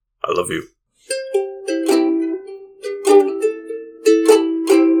I love you.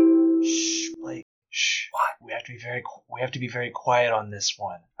 Shh, Blake. Shh. What? We have to be very quiet on this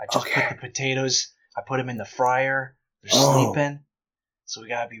one. I just put the potatoes. I put them in the fryer. They're sleeping. So we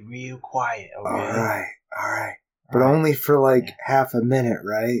gotta be real quiet. Okay? All right. But only for like half a minute,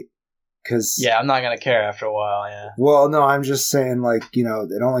 right? Yeah, I'm not gonna care after a while. Yeah. Well, no, I'm just saying, like, you know,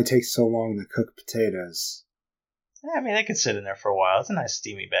 it only takes so long to cook potatoes. Yeah, I mean, they could sit in there for a while. It's a nice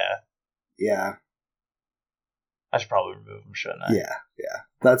steamy bath. Yeah. I should probably remove them, shouldn't I? Yeah.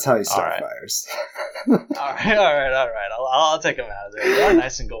 That's how you start fires. All right. I'll take them out of there. They're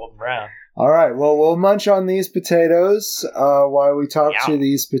nice and golden brown. All right. Well, we'll munch on these potatoes while we talk to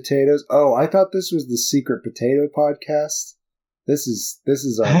these potatoes. Oh, I thought this was the Secret Potato Podcast. This is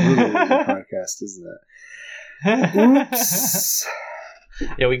our really podcast, isn't it? Oops.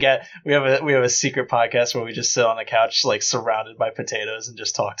 Yeah, we have a secret podcast where we just sit on the couch, like surrounded by potatoes, and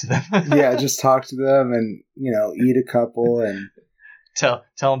just talk to them. Yeah, just talk to them, and eat a couple, and tell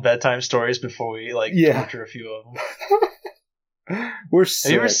them bedtime stories before we torture a few of them. We're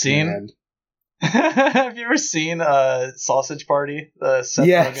sick. Have you ever seen? Man. Have you ever seen Sausage Party, the Seth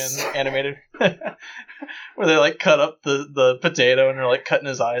Rogen animated, where they like cut up the potato and they're like cutting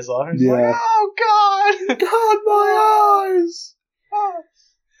his eyes off? And he's like, oh God, my eyes!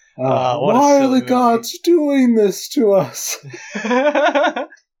 Why are the gods doing this to us?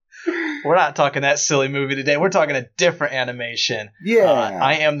 We're not talking that silly movie today. We're talking a different animation. Yeah.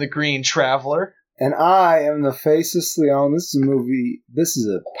 I Am the Green Traveler. And I am the Faceless Leon. This is a movie. This is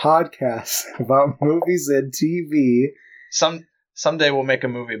a podcast about movies and TV. Someday we'll make a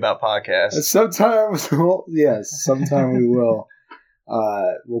movie about podcasts. Sometime we will.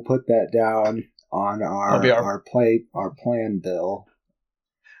 We'll put that down on our plan bill.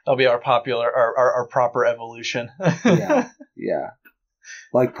 That'll be our proper evolution. Yeah.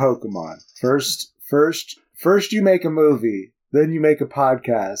 Like Pokemon. First you make a movie, then you make a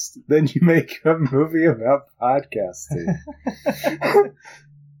podcast, then you make a movie about podcasting.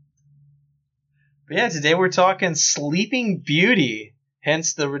 But yeah, today we're talking Sleeping Beauty,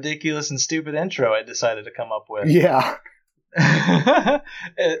 hence the ridiculous and stupid intro I decided to come up with. Yeah.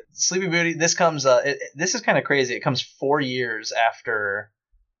 Sleeping Beauty, this comes this is kind of crazy. It comes 4 years after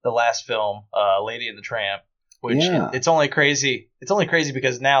the last film, Lady and the Tramp, which it's only crazy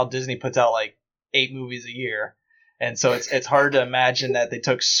because now Disney puts out like 8 movies a year. And so it's hard to imagine that they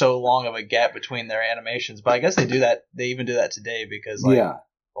took so long of a gap between their animations. But I guess they do that. They even do that today because the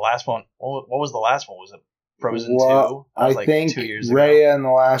last one, what was the last one? Was it Frozen 2? I like think 2 years ago. Raya and the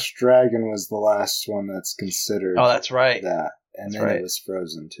Last Dragon was the last one that's considered. Oh, that's right. That. And then it was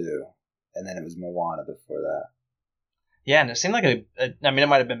Frozen 2. And then it was Moana before that. Yeah, and it seemed like it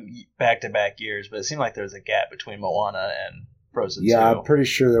might have been back-to-back years, but it seemed like there was a gap between Moana and Frozen 2. Yeah, I'm pretty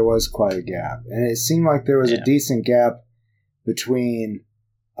sure there was quite a gap. And it seemed like there was a decent gap between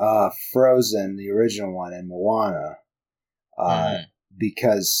Frozen, the original one, and Moana.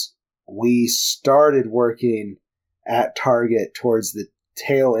 Because we started working at Target towards the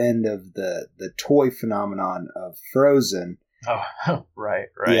tail end of the toy phenomenon of Frozen. Oh, right.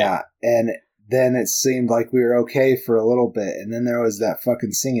 Yeah, and then it seemed like we were okay for a little bit, and then there was that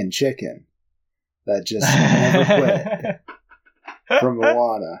fucking singing chicken that just never quit from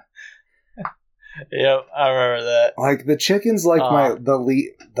Moana. Yep, I remember that. Like the chicken's like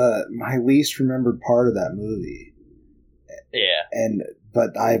my least remembered part of that movie. Yeah,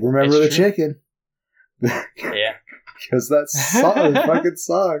 but I remember the chicken. Yeah, because that's fucking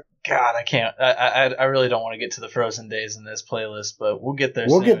song. God, I can't. I really don't want to get to the Frozen days in this playlist, but we'll get there.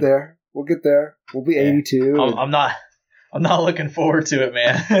 We'll get there. We'll be 82. I'm not looking forward to it,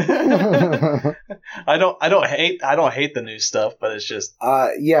 man. I don't hate the new stuff, but it's just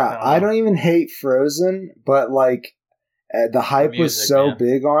I don't even hate Frozen, but like the hype was so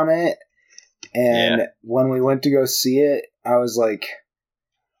big on it, and when we went to go see it, I was like,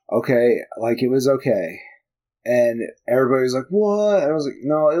 okay, like it was okay. And everybody was like, what? And I was like,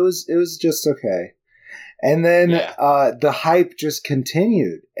 no, it was just okay. And then the hype just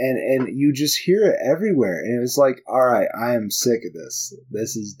continued, and you just hear it everywhere. And it was like, all right, I am sick of this.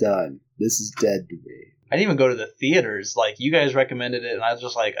 This is done. This is dead to me. I didn't even go to the theaters. Like, you guys recommended it, and I was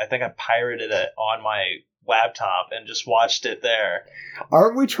just like, I think I pirated it on my laptop and just watched it there.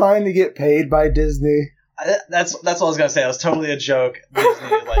 Aren't we trying to get paid by Disney? That's what I was gonna say. It was totally a joke. Disney,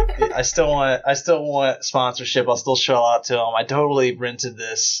 like, I still want sponsorship. I'll still shell out to them. I totally rented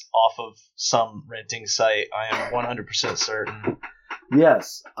this off of some renting site. I am 100% certain.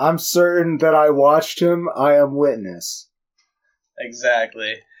 Yes, I'm certain that I watched him. I am witness.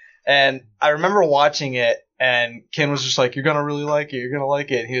 Exactly. And I remember watching it, And Ken was just like, "You're gonna really like it. You're gonna like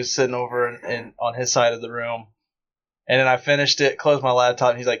it." And he was sitting over on his side of the room. And then I finished it, closed my laptop,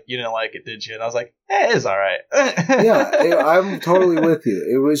 and he's like, "You didn't like it, did you?" And I was like, "It is all right." I'm totally with you.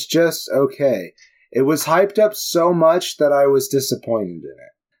 It was just okay. It was hyped up so much that I was disappointed in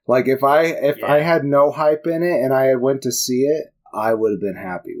it. Like, if I had no hype in it and I went to see it, I would have been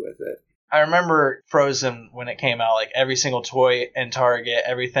happy with it. I remember Frozen when it came out, like every single toy in Target,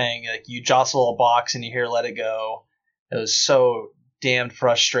 everything, like you jostle a box and you hear "Let It Go." It was so damned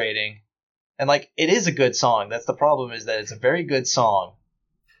frustrating. And like, it is a good song. That's the problem, is that it's a very good song,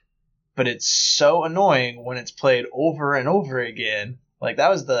 but it's so annoying when it's played over and over again. Like,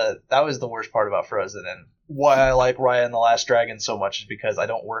 that was the worst part about Frozen, and why I like Raya and the Last Dragon so much is because I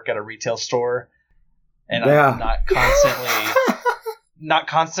don't work at a retail store, and I'm not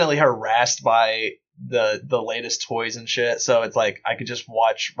constantly harassed by the latest toys and shit. So it's like I could just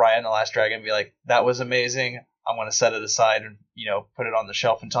watch Raya and the Last Dragon and be like, that was amazing. I'm going to set it aside and, put it on the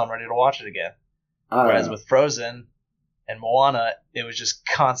shelf until I'm ready to watch it again. Whereas with Frozen and Moana, it was just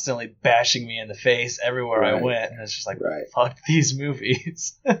constantly bashing me in the face everywhere I went. And it's just like, fuck these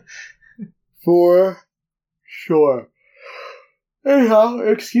movies. For sure. Anyhow,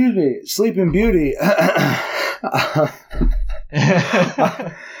 excuse me, Sleeping Beauty. I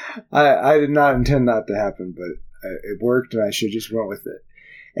did not intend that to happen, but it worked and I should just went with it.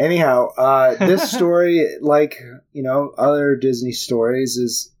 Anyhow, this story, like, other Disney stories,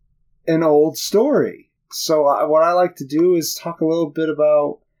 is an old story. So what I like to do is talk a little bit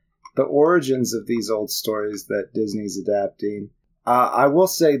about the origins of these old stories that Disney's adapting. I will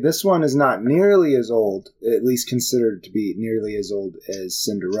say this one is not nearly as old, at least considered to be nearly as old as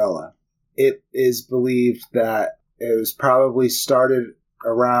Cinderella. It is believed that it was probably started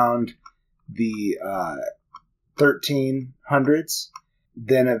around the 1300s.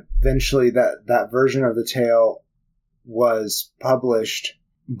 Then eventually that version of the tale was published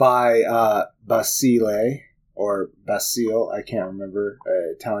by Basile, I can't remember,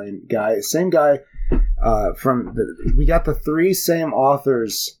 Italian guy. Same guy we got the three same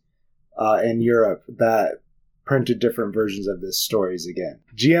authors in Europe that printed different versions of this stories again.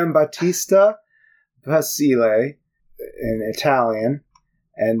 Giambattista Basile in Italian,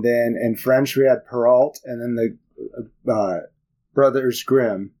 and then in French we had Perrault, and then the Brothers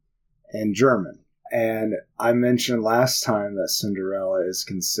Grimm in German. And I mentioned last time that Cinderella is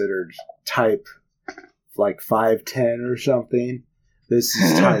considered type like 510 or something. This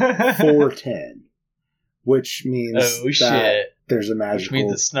is type 410, which means there's a magical... Which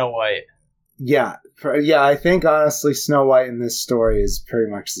means it's Snow White. Yeah, I think honestly Snow White in this story is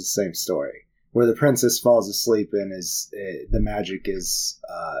pretty much the same story, where the princess falls asleep and the magic is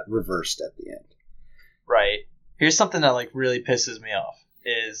reversed at the end. Right. Here's something that like really pisses me off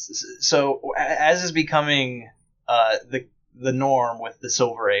is, so as is becoming the norm with the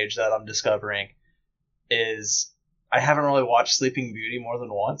Silver Age that I'm discovering, is I haven't really watched Sleeping Beauty more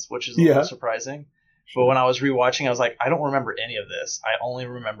than once, which is a little surprising. But when I was rewatching, I was like, I don't remember any of this. I only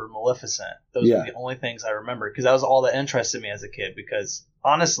remember Maleficent. Those are the only things I remember, because that was all that interested me as a kid. Because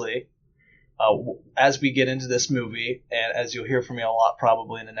honestly, as we get into this movie, and as you'll hear from me a lot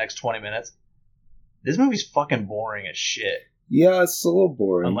probably in the next 20 minutes, this movie's fucking boring as shit. Yeah, it's a little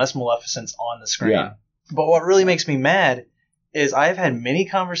boring. Unless Maleficent's on the screen. Yeah. But what really makes me mad is I've had many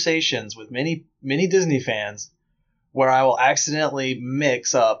conversations with many Disney fans where I will accidentally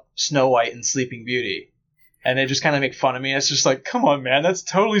mix up Snow White and Sleeping Beauty. And they just kind of make fun of me. It's just like, come on, man, that's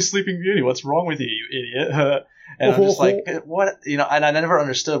totally Sleeping Beauty. What's wrong with you, you idiot? And I'm just like, what? And I never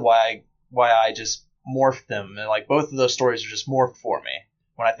understood why I just morphed them. And like, both of those stories are just morphed for me.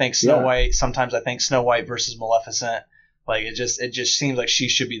 When I think Snow White, sometimes I think Snow White versus Maleficent. Like, it just seems like she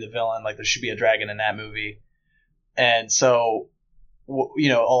should be the villain. Like, there should be a dragon in that movie. And so, a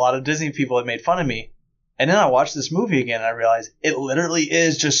lot of Disney people have made fun of me. And then I watched this movie again and I realized it literally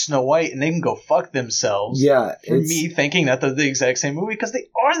is just Snow White, and they can go fuck themselves for me thinking that they're the exact same movie, because they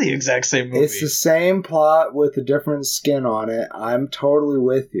are the exact same movie. It's the same plot with a different skin on it. I'm totally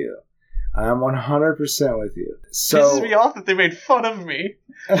with you. I'm 100% with you. So, it pisses me off that they made fun of me.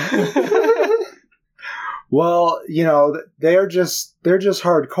 Well, they're just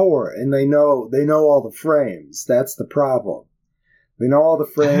hardcore, and they know all the frames. That's the problem. They know all the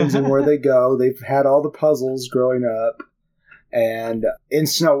frames and where they go. They've had all the puzzles growing up. And in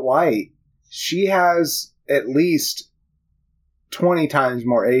Snow White, she has at least 20 times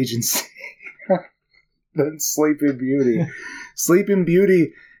more agency than Sleeping Beauty. Sleeping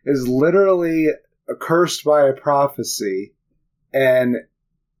Beauty is literally cursed by a prophecy, and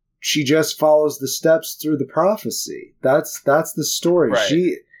she just follows the steps through the prophecy. That's the story.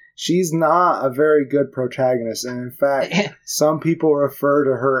 Right. she's not a very good protagonist. And in fact, some people refer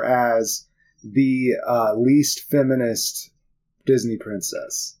to her as the least feminist Disney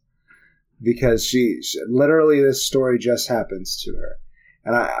princess. Because she literally, this story just happens to her.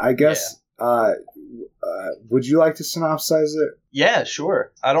 And I guess, would you like to synopsize it? Yeah,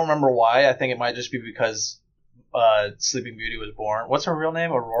 sure. I don't remember why. I think it might just be because Sleeping Beauty was born. What's her real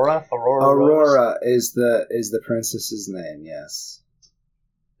name? Aurora? Aurora is the princess's name, yes.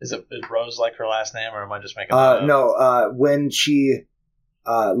 Is Rose like her last name, or am I just making that up? No, when she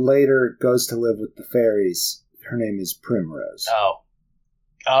later goes to live with the fairies, her name is Primrose.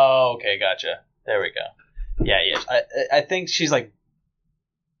 Oh, okay, gotcha. There we go. Yeah. I think she's like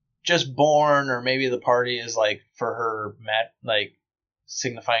just born, or maybe the party is like for her, like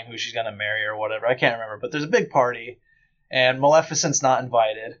signifying who she's gonna marry or whatever. I can't remember, but there's a big party, and Maleficent's not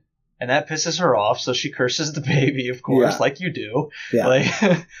invited, and that pisses her off. So she curses the baby, of course, like you do. Yeah. Like,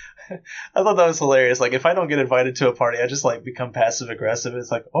 I thought that was hilarious. Like, if I don't get invited to a party, I just like become passive aggressive.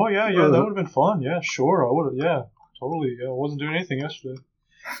 It's like, oh yeah, that would have been fun. Yeah, sure, I would have. Yeah, totally. Yeah, I wasn't doing anything yesterday.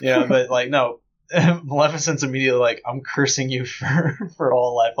 Yeah, but like no. Maleficent's immediately like, I'm cursing you for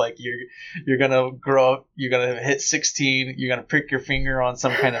all life. Like you're gonna grow up, you're gonna hit 16, you're gonna prick your finger on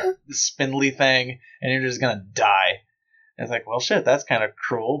some kind of spindly thing, and you're just gonna die. And it's like, well, shit, that's kind of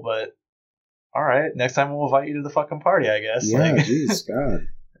cruel, but all right, next time we'll invite you to the fucking party, I guess. Yeah, jeez, God.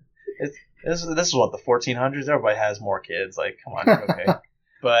 This is what, the 1400s? Everybody has more kids. Like, come on, okay.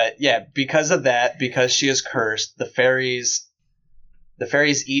 But yeah, because of that, because she is cursed, the fairies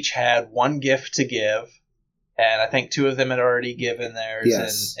each had one gift to give, and I think 2 of them had already given theirs,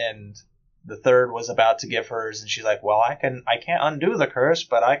 yes. and the third was about to give hers, and she's like, well, I can't undo the curse,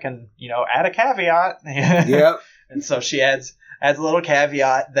 but I can, add a caveat. Yep. And so she adds a little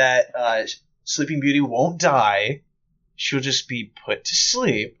caveat that Sleeping Beauty won't die. She'll just be put to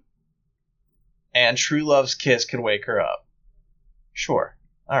sleep, and True Love's kiss can wake her up. Sure.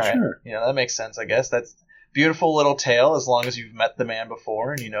 All right. Sure. That makes sense, I guess. That's beautiful little tale, as long as you've met the man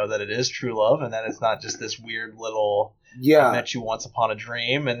before and you know that it is true love and that it's not just this weird little I met you once upon a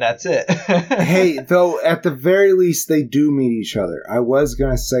dream and that's it. Hey, though, at the very least, they do meet each other. I was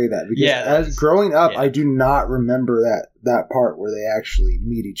going to say that because as growing up, I do not remember that part where they actually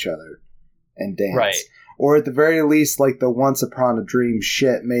meet each other and dance. Right. Or at the very least, like the once upon a dream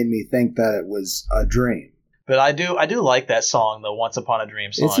shit made me think that it was a dream. But I do like that song, the Once Upon a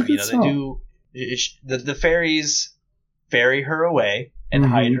Dream song. It's a good song. They do. The fairies ferry her away and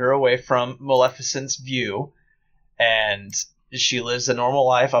hide her away from Maleficent's view, and she lives a normal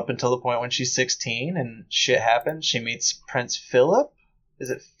life up until the point when she's 16, and shit happens. She meets Prince Philip. Is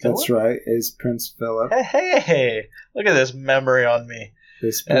it Philip? That's right. Is Prince Philip? Hey! Look at this memory on me.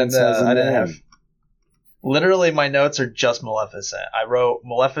 This prince has a name. Didn't have. Literally, my notes are just Maleficent. I wrote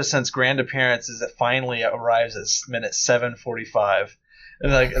Maleficent's grand appearance as it finally arrives at minute 7:45.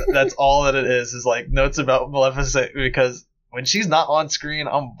 And like that's all that it is like notes about Maleficent, because when she's not on screen,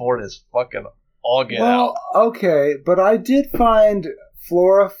 I'm bored as fucking all get out. Okay, but I did find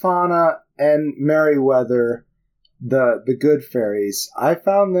Flora, Fauna, and Merryweather, the good fairies. I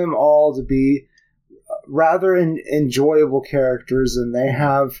found them all to be rather enjoyable characters, and they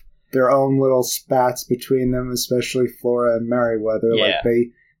have their own little spats between them, especially Flora and Merryweather. Yeah.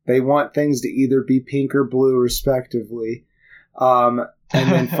 Like they want things to either be pink or blue, respectively. And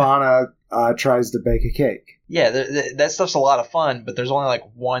then Fauna tries to bake a cake. Yeah, that stuff's a lot of fun, but there's only like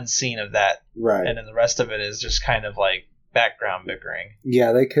one scene of that. Right. And then the rest of it is just kind of like background bickering.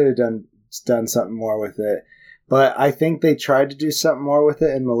 Yeah, they could have done something more with it. But I think they tried to do something more with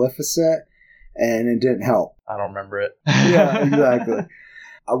it in Maleficent, and it didn't help. I don't remember it. Yeah, exactly.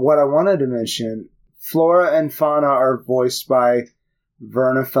 What I wanted to mention, Flora and Fauna are voiced by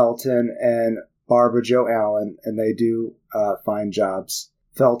Verna Felton and Barbara Jo Allen, and they do fine jobs.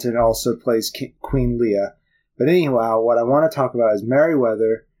 Felton also plays Queen Leah. But anyhow, what I want to talk about is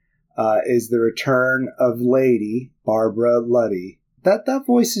Merryweather is the return of Lady Barbara Luddy. That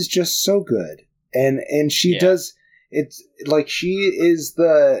voice is just so good. And she does, it's like she is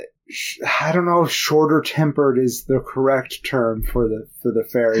the, I don't know if shorter tempered is the correct term for the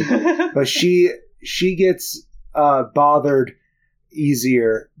fairy, but she gets bothered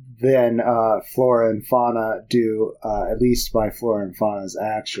easier than Flora and Fauna do, at least by Flora and Fauna's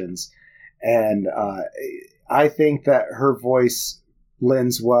actions. And I think that her voice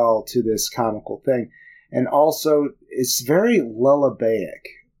lends well to this comical thing. And also, it's very lullabaic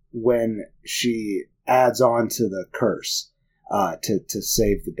when she adds on to the curse to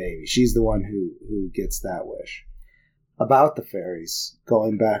save the baby. She's the one who gets that wish. About the fairies,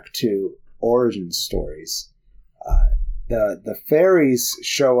 going back to origin stories, the fairies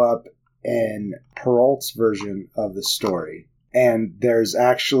show up in Perrault's version of the story, and there's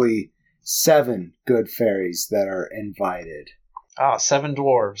actually 7 good fairies that are invited. 7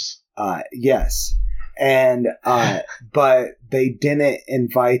 dwarves. Yes. And but they didn't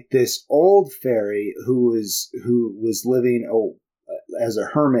invite this old fairy who was living as a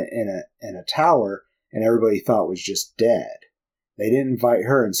hermit in a tower, and everybody thought was just dead. They didn't invite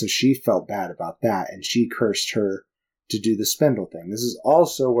her, and so she felt bad about that, and she cursed her to do the spindle thing. This is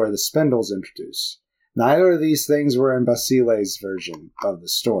also where the spindle's introduced. Neither of these things were in Basile's version of the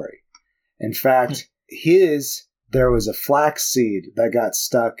story. In fact, there was a flax seed that got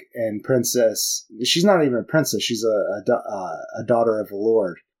stuck in Princess. She's not even a princess. She's a daughter of a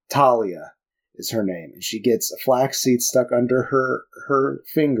lord. Talia is her name. And she gets a flax seed stuck under her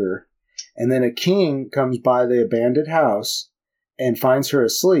finger. And then a king comes by the abandoned house and finds her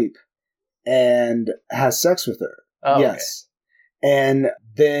asleep and has sex with her. Oh, yes. Okay. And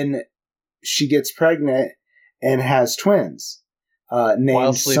then she gets pregnant and has twins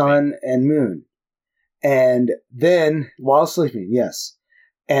named Sun and Moon. And then, while sleeping, yes.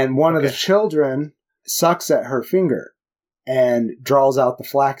 And one of the children sucks at her finger and draws out the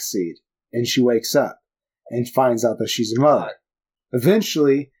flaxseed. And she wakes up and finds out that she's a mother.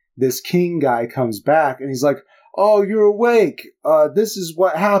 Eventually, this king guy comes back and he's like, "Oh, you're awake. This is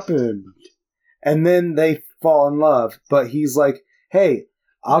what happened." And then they fall in love. But he's like, "Hey,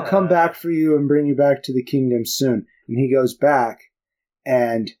 I'll come back for you and bring you back to the kingdom soon." And he goes back,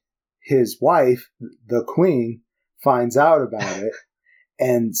 and his wife, the queen, finds out about it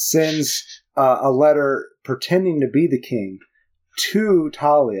and sends a letter pretending to be the king to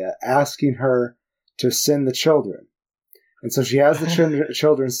Talia, asking her to send the children. And so she has the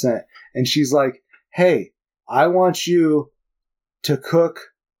children sent, and she's like, "Hey, I want you to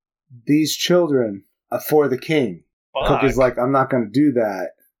cook these children for the king." Cook is like, "I'm not going to do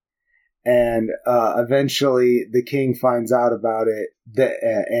that." And eventually the king finds out about it,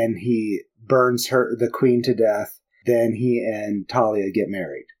 and he burns the queen to death. Then he and Talia get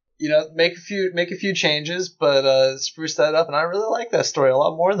married. Make a few changes, but spruce that up. And I really like that story a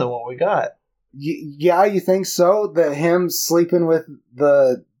lot more than what we got. Yeah, you think so? That him sleeping with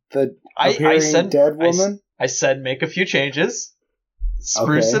the appearing dead woman? I said make a few changes,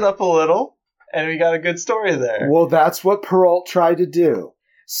 spruce it up a little, and we got a good story there. Well, that's what Perrault tried to do.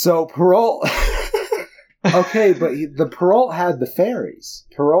 So Perrault... Okay, but the Perrault had the fairies.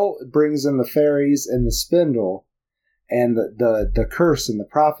 Perrault brings in the fairies and the spindle and the curse and the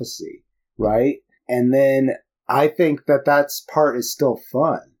prophecy, right? And then I think that part is still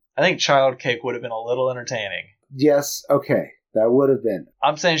fun. I think Child Cake would have been a little entertaining. Yes, okay. That would have been.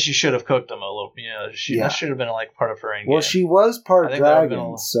 I'm saying she should have cooked them a little. That should have been like part of her end game. Well, she was part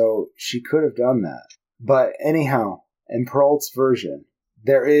dragon, so she could have done that. But anyhow, in Perrault's version,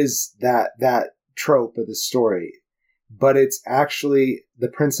 there is that trope of the story, but it's actually the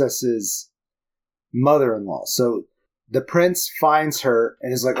princess's mother-in-law. So the prince finds her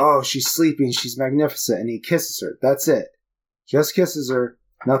and is like, "Oh, she's sleeping, she's magnificent," and he kisses her. That's it. Just kisses her.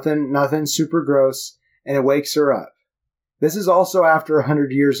 Nothing super gross, and it wakes her up. This is also after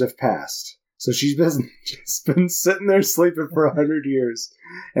 100 years have passed. So she's just been sitting there sleeping for 100 years.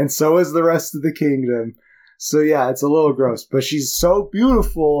 And so is the rest of the kingdom. So yeah, it's a little gross. But she's so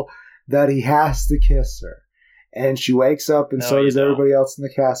beautiful that he has to kiss her. And she wakes up, and so does everybody else in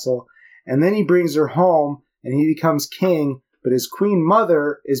the castle. And then he brings her home, and he becomes king. But his queen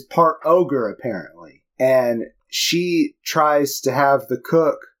mother is part ogre, apparently. And she tries to have the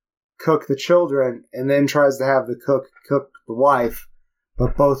cook the children, and then tries to have the cook the wife.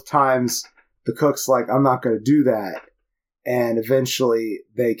 But both times, the cook's like, "I'm not going to do that." And eventually,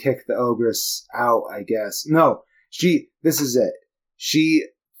 they kick the ogress out, I guess. No, this is it. She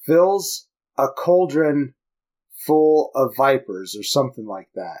fills a cauldron full of vipers or something like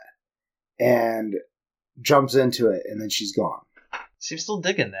that, and jumps into it, and then she's gone. So I'm still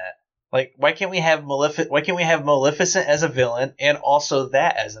digging that. Like, why can't we have Maleficent as a villain and also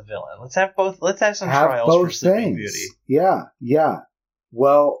that as a villain? Let's have both. Let's have some trials for Sleeping Beauty. Yeah.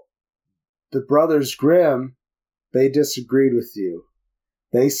 Well, the Brothers Grimm, they disagreed with you.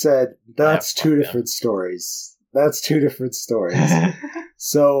 They said that's two different stories. That's two different stories.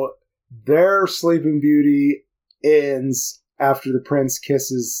 So their Sleeping Beauty ends after the prince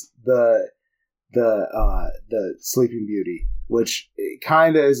kisses the Sleeping Beauty, which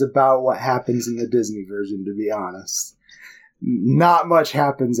kind of is about what happens in the Disney version, to be honest. Not much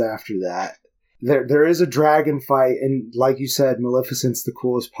happens after that. There is a dragon fight, and like you said, Maleficent's the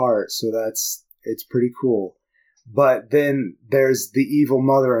coolest part, so it's pretty cool. But then there's the evil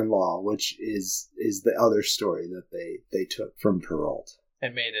mother-in-law, which is the other story that they took from Perrault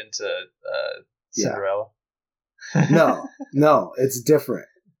and made into Cinderella. Yeah. No, it's different.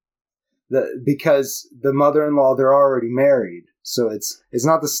 Because the mother-in-law, they're already married, so it's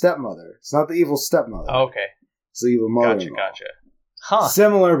not the stepmother. It's not the evil stepmother. Oh, okay, it's the evil mother-in-law. Gotcha. Huh?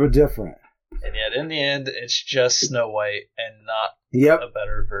 Similar but different. And yet, in the end, it's just Snow White and not a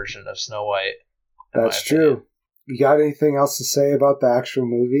better version of Snow White. That's true. You got anything else to say about the actual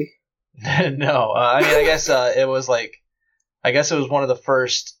movie? No. I mean, I guess it was one of the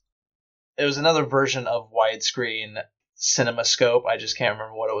first. It was another version of widescreen CinemaScope. I just can't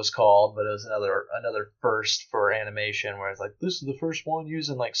remember what it was called, but it was another first for animation, where it's like, this is the first one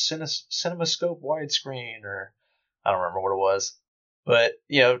using like CinemaScope widescreen, or I don't remember what it was. But,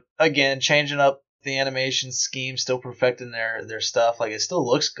 again, changing up the animation scheme, still perfecting their stuff. Like, it still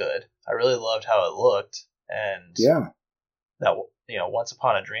looks good. I really loved how it looked. And that, Once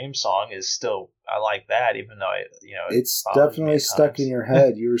Upon a Dream song is still, I like that, even though it's definitely stuck in your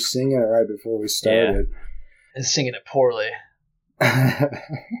head. You were singing it right before we started. Yeah. And singing it poorly.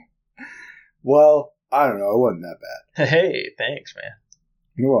 Well, I don't know. It wasn't that bad. Hey, thanks, man.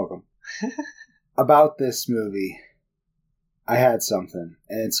 You're welcome. About this movie, I had something,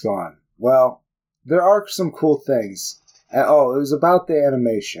 and it's gone. Well, there are some cool things. It was about the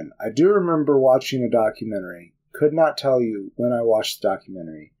animation. I do remember watching a documentary. Could not tell you when I watched the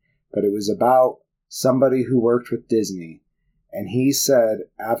documentary, but it was about somebody who worked with Disney, and he said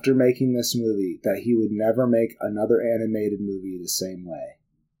after making this movie that he would never make another animated movie the same way.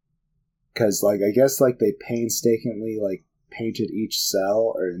 Because, I guess, they painstakingly, painted each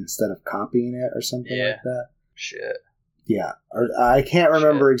cell or instead of copying it or something like that. Shit. Yeah. Or I can't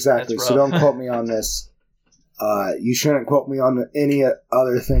remember exactly, so don't quote me on this. You shouldn't quote me on any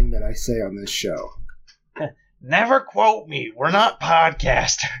other thing that I say on this show. Never quote me. We're not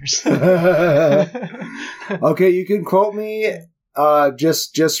podcasters. Okay, you can quote me.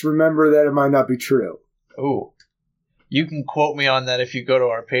 Just remember that it might not be true. Ooh. You can quote me on that if you go to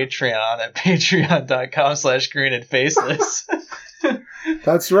our Patreon at patreon.com/greenandfaceless.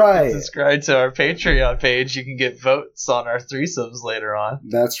 That's right. Subscribe to our Patreon page. You can get votes on our threesomes later on.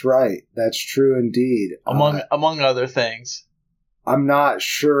 That's right. That's true indeed. Among other things. I'm not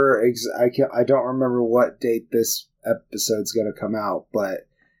sure. I don't remember what date this episode's going to come out, but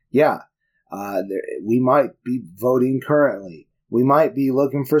yeah, we might be voting currently. We might be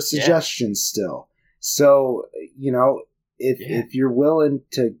looking for suggestions still. So, if you're willing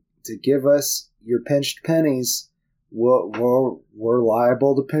to give us your pinched pennies, we're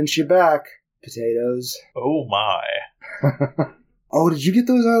liable to pinch you back, potatoes. Oh my! Oh, did you get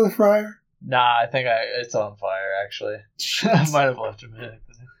those out of the fryer? Nah, I think it's on fire, actually. I might have left them in.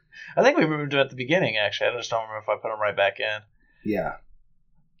 I think we moved them at the beginning, actually. I just don't remember if I put them right back in. Yeah.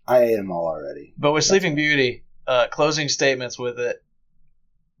 I ate them all already. But with Sleeping Beauty, closing statements with it,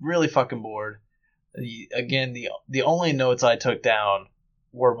 really fucking bored. Again, the only notes I took down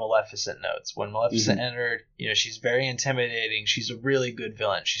were Maleficent notes. When Maleficent entered, she's very intimidating. She's a really good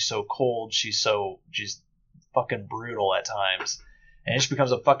villain. She's so cold. She's fucking brutal at times. And it just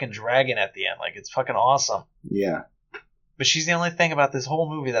becomes a fucking dragon at the end. It's fucking awesome. Yeah. But she's the only thing about this whole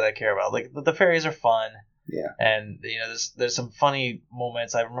movie that I care about. The fairies are fun. Yeah. And, there's some funny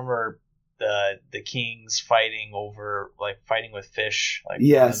moments. I remember the kings fighting with fish.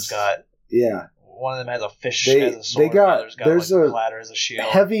 Yes. One of them has a fish as a sword. There's a ladder as a shield.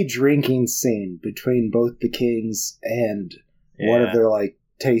 Heavy drinking scene between both the kings and one of their,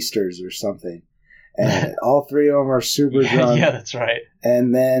 tasters or something. And all three of them are super drunk. Yeah, that's right.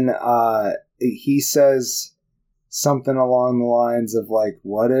 And then he says something along the lines of,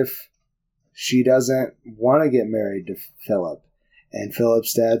 what if she doesn't want to get married to Philip? And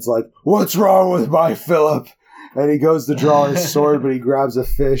Philip's dad's like, what's wrong with my Philip? And he goes to draw his sword, but he grabs a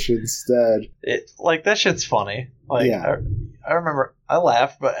fish instead. That shit's funny. I remember, I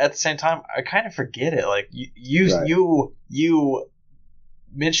laughed, but at the same time, I kind of forget it. You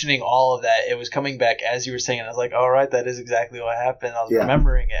mentioning all of that, it was coming back as you were saying it. I was like, all right, that is exactly what happened. I was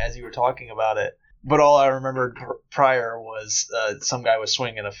remembering it as you were talking about it. But all I remembered prior was some guy was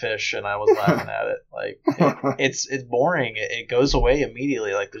swinging a fish, and I was laughing at it. It's boring. It goes away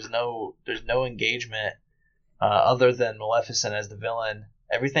immediately. There's no engagement other than Maleficent as the villain.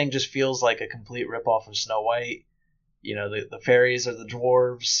 Everything just feels like a complete ripoff of Snow White. The fairies are the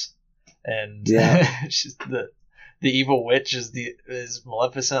dwarves, and the evil witch is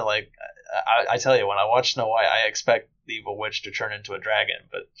Maleficent. I tell you, when I watch Snow White, I expect the evil witch to turn into a dragon,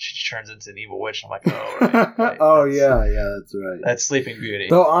 but she turns into an evil witch. I'm like, oh, right. Oh, yeah, that's right. That's Sleeping Beauty.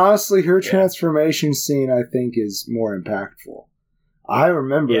 Though, honestly, her transformation scene, I think, is more impactful. I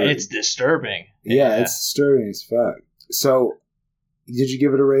remember... Yeah, it's disturbing. Yeah, it's disturbing as fuck. So, did you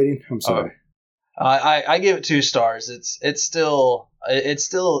give it a rating? I'm sorry. I give it 2 stars. It's still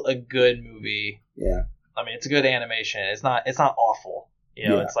a good movie. Yeah. I mean, it's a good animation. It's not awful. You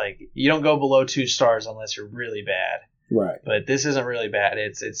know, it's like you don't go below 2 stars unless you're really bad. Right. But this isn't really bad.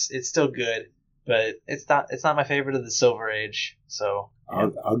 It's still good, but it's not my favorite of the Silver Age. So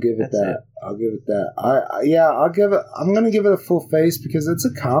I'll give it that. I'll give it that. I'm gonna give it a full face because it's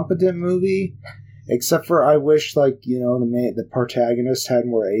a competent movie. Except for I wish the protagonist had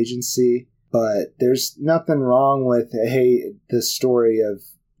more agency. But there's nothing wrong with the story of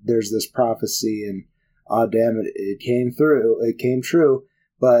there's this prophecy and damn it came true,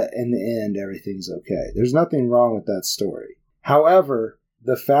 but in the end everything's okay. There's nothing wrong with that story. However,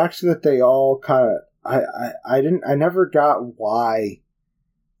 the fact that they all kind of I never got why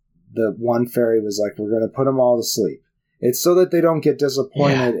the one fairy was like, we're going to put them all to sleep. It's so that they don't get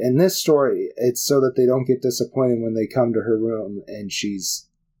disappointed. In this story, it's so that they don't get disappointed when they come to her room and she's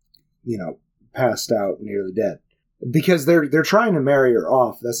passed out, nearly dead. Because they're trying to marry her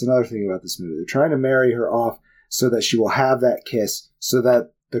off. That's another thing about this movie. They're trying to marry her off so that she will have that kiss, so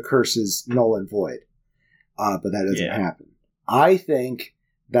that the curse is null and void. But that doesn't happen. I think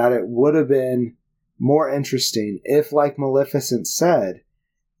that it would have been more interesting if, like Maleficent said,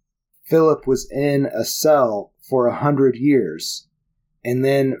 Philip was in a cell for 100 years, and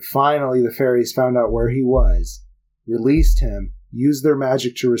then finally the fairies found out where he was, released him, used their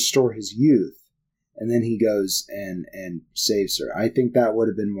magic to restore his youth, and then he goes and saves her. I think that would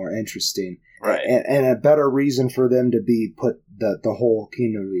have been more interesting, right? And a better reason for them to be put the whole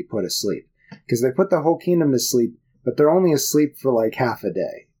kingdom to be put asleep, because they put the whole kingdom to sleep, but they're only asleep for like half a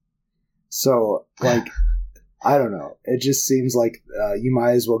day. So I don't know. It just seems like you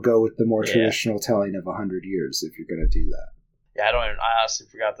might as well go with the more traditional telling of 100 years if you're going to do that. Yeah, I honestly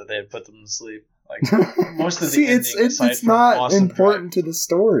forgot that they had put them to sleep. Like most of the See, it's not important to the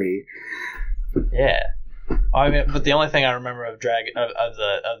story. Yeah, I mean, but the only thing I remember of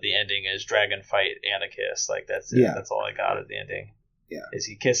the ending is dragon fight and a kiss. Like that's it. Yeah. That's all I got at the ending. Yeah, is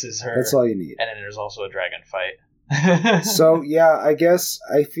he kisses her. That's all you need. And then there's also a dragon fight. So yeah, I guess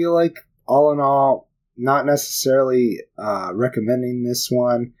I feel like all in all, not necessarily recommending this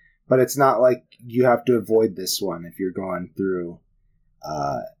one, but it's not like you have to avoid this one if you're going through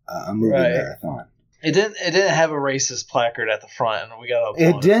a movie marathon. It didn't have a racist placard at the front, and we got to.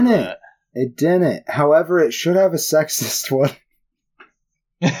 It didn't. It didn't. However, it should have a sexist one.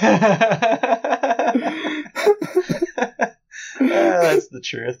 That's the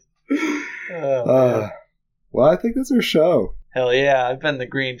truth. Well, I think that's our show. Hell yeah! I've been the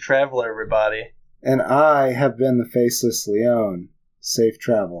Green Traveler, everybody. And I have been the Faceless Leon. Safe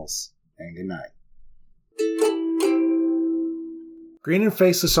travels, and good night. Green and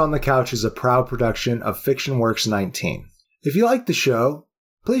Faceless on the Couch is a proud production of FictionWorks 19. If you like the show,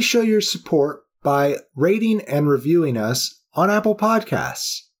 please show your support by rating and reviewing us on Apple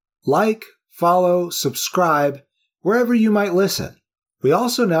Podcasts. Like, follow, subscribe, wherever you might listen. We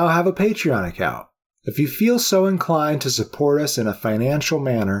also now have a Patreon account. If you feel so inclined to support us in a financial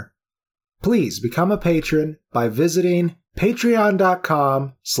manner, please become a patron by visiting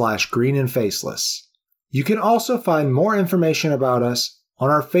patreon.com/greenandfaceless. You can also find more information about us on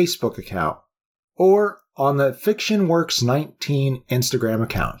our Facebook account or on the FictionWorks 19 Instagram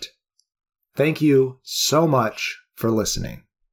account. Thank you so much for listening.